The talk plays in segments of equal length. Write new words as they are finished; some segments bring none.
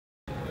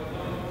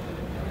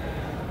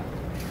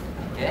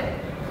Yeah.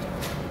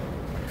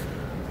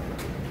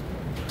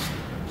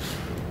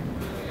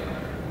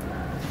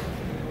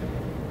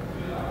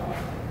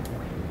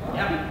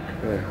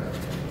 Yeah.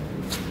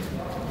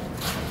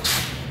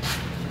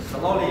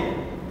 Slowly,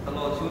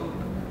 slow shoot.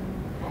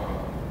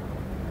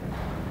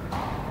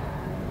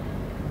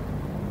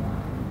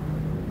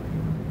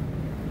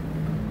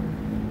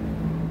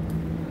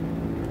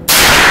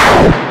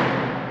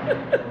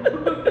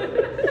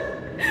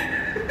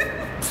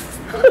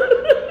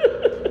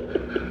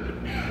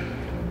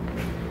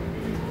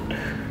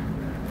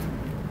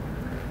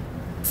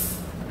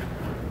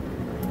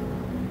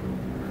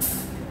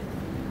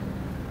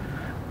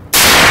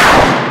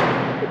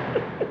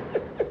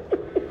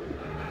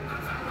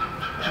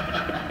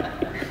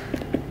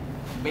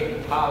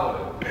 Big power.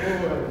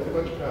 Oh, too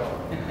much power.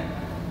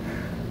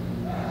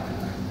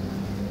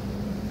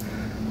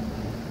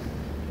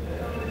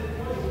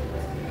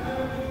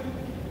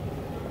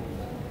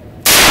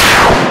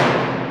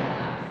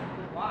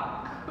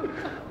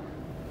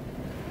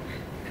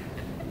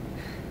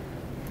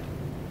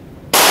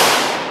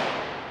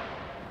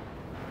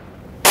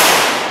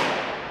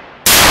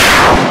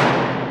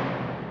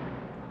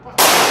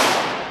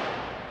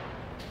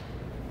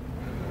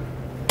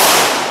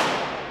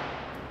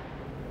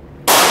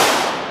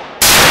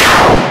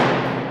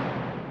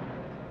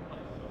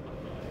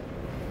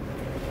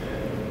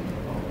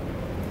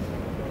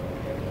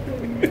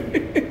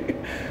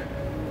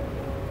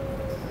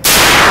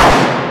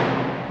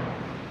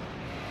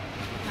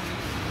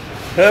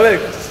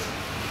 Alex,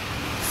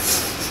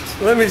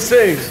 let me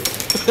see.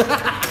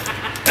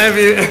 Have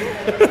you?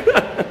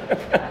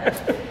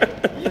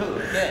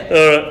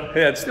 Alright,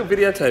 yeah, it's still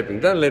videotaping.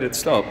 Don't let it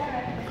stop.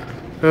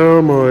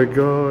 Oh my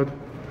god.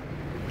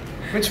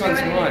 Which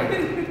one's mine?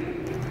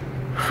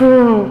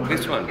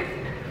 This one?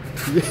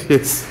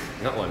 Yes.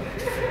 That one.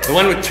 The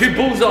one with 2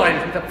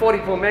 bullseyes with a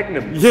 44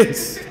 Magnum.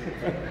 Yes.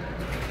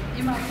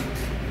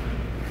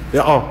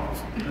 Yeah, oh.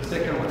 The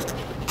second one.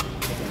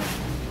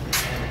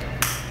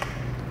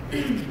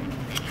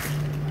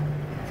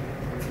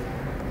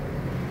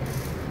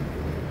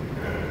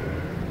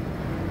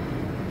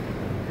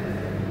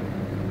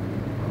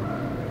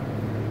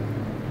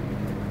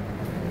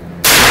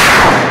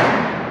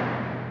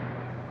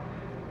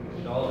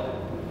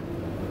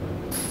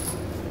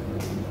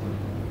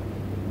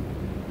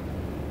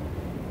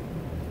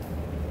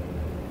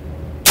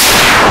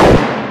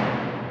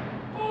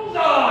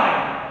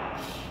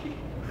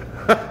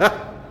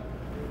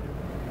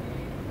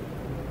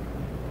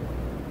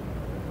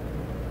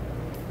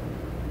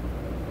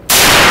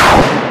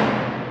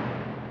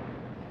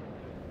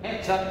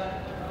 Headshot.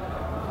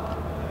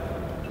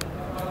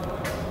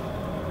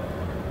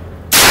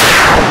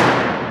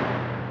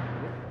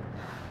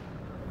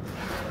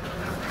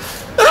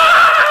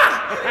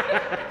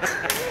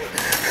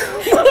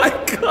 My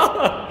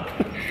God!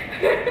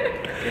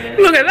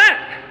 Look at that!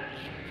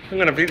 I'm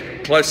gonna be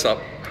close up.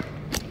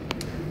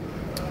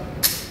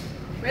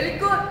 Really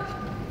good.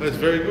 That's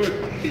very good.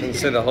 And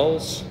see the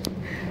holes.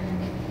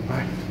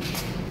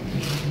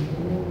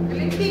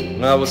 Really big.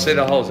 No, we'll see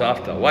the holes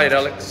after. Wait,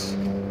 Alex.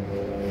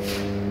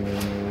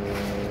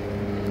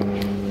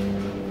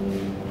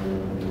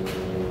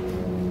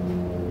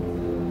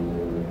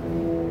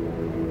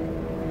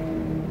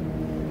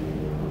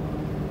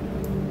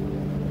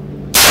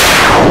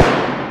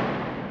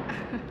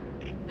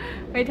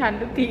ไม่ทัน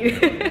ทุกที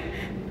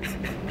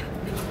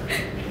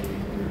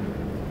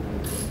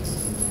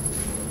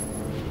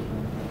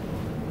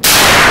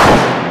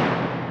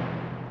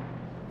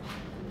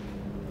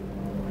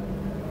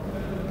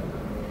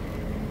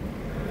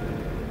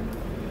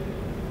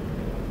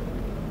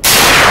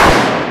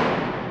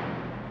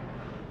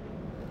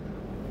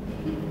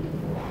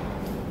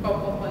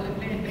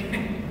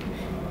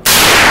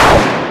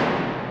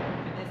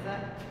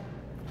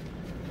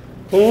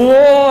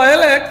Whoa,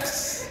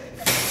 Alex!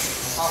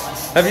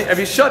 Have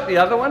you shot the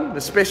other one,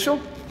 the special?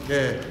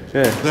 Yeah.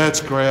 Yeah.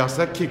 That's grouse.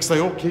 That kicks, they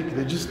all kick.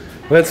 They're just.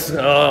 Let's.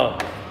 Oh,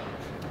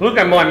 look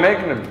at my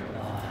Magnum.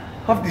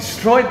 I've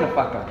destroyed the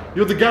fucker.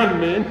 You're the gun,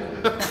 man.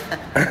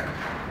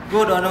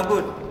 Good or no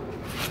good?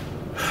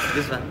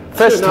 This one.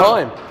 First No,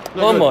 time.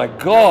 no Oh good. my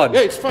God.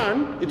 Yeah, it's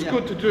fun. It's Yeah.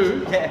 good to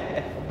do.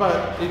 Yeah.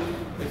 But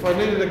if I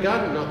needed a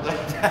gun, not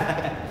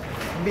that.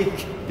 Big.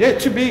 Yeah,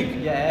 too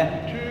big.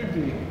 Yeah. Too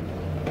big.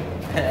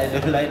 I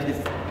don't like this.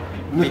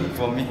 Big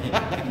for me.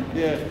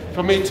 Yeah,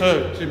 for me too.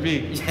 Too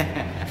big.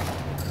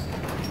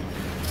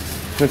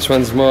 Which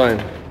one's mine?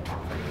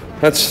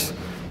 That's.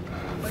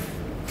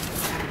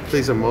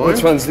 These are mine.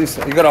 Which one's this?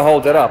 You gotta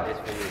hold it up.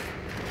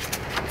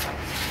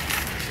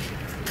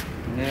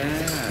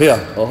 Yeah. Here,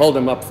 I'll hold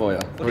them up for you.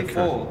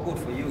 44. Good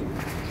for you.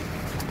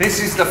 This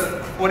is the.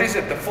 What is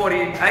it? The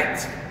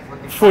 48?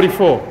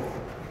 44.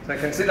 So you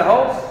can see the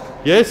holes?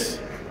 Yes.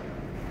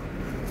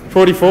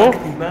 44.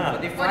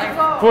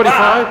 45.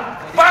 45.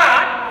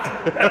 But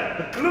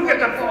look at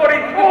the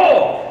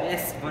 44.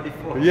 Yes,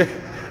 44. Yeah.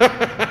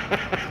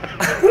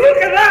 Look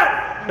at that.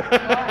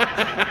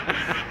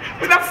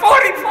 With a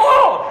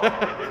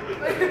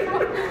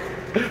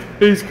 44.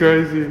 He's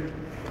crazy.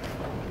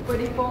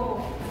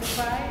 44.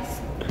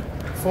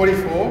 45.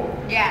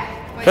 44?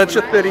 Yeah. That's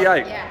your 45.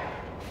 38. Yeah.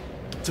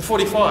 It's a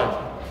 45.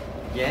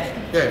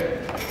 Yeah.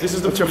 Yeah. This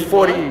is the What's your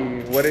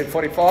 45. 40, what is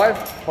 45?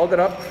 Hold it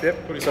up, yep.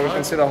 So we 45.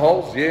 can see the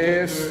holes,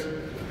 yes.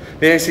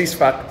 Yes, he's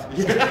fucked.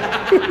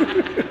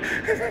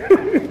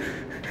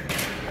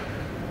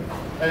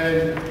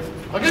 And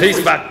I guess He's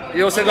fucked.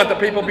 You also got the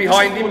people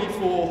behind him.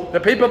 44. The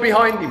people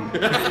behind him.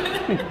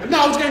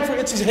 No, I was going for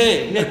it's his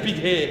hair. He had big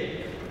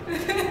hair.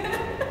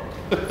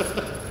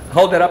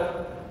 Hold that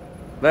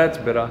up. That's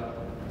better.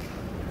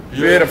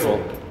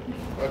 Beautiful.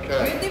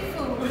 Okay.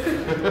 Beautiful.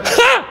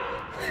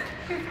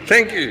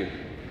 Thank you.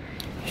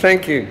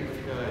 Thank you.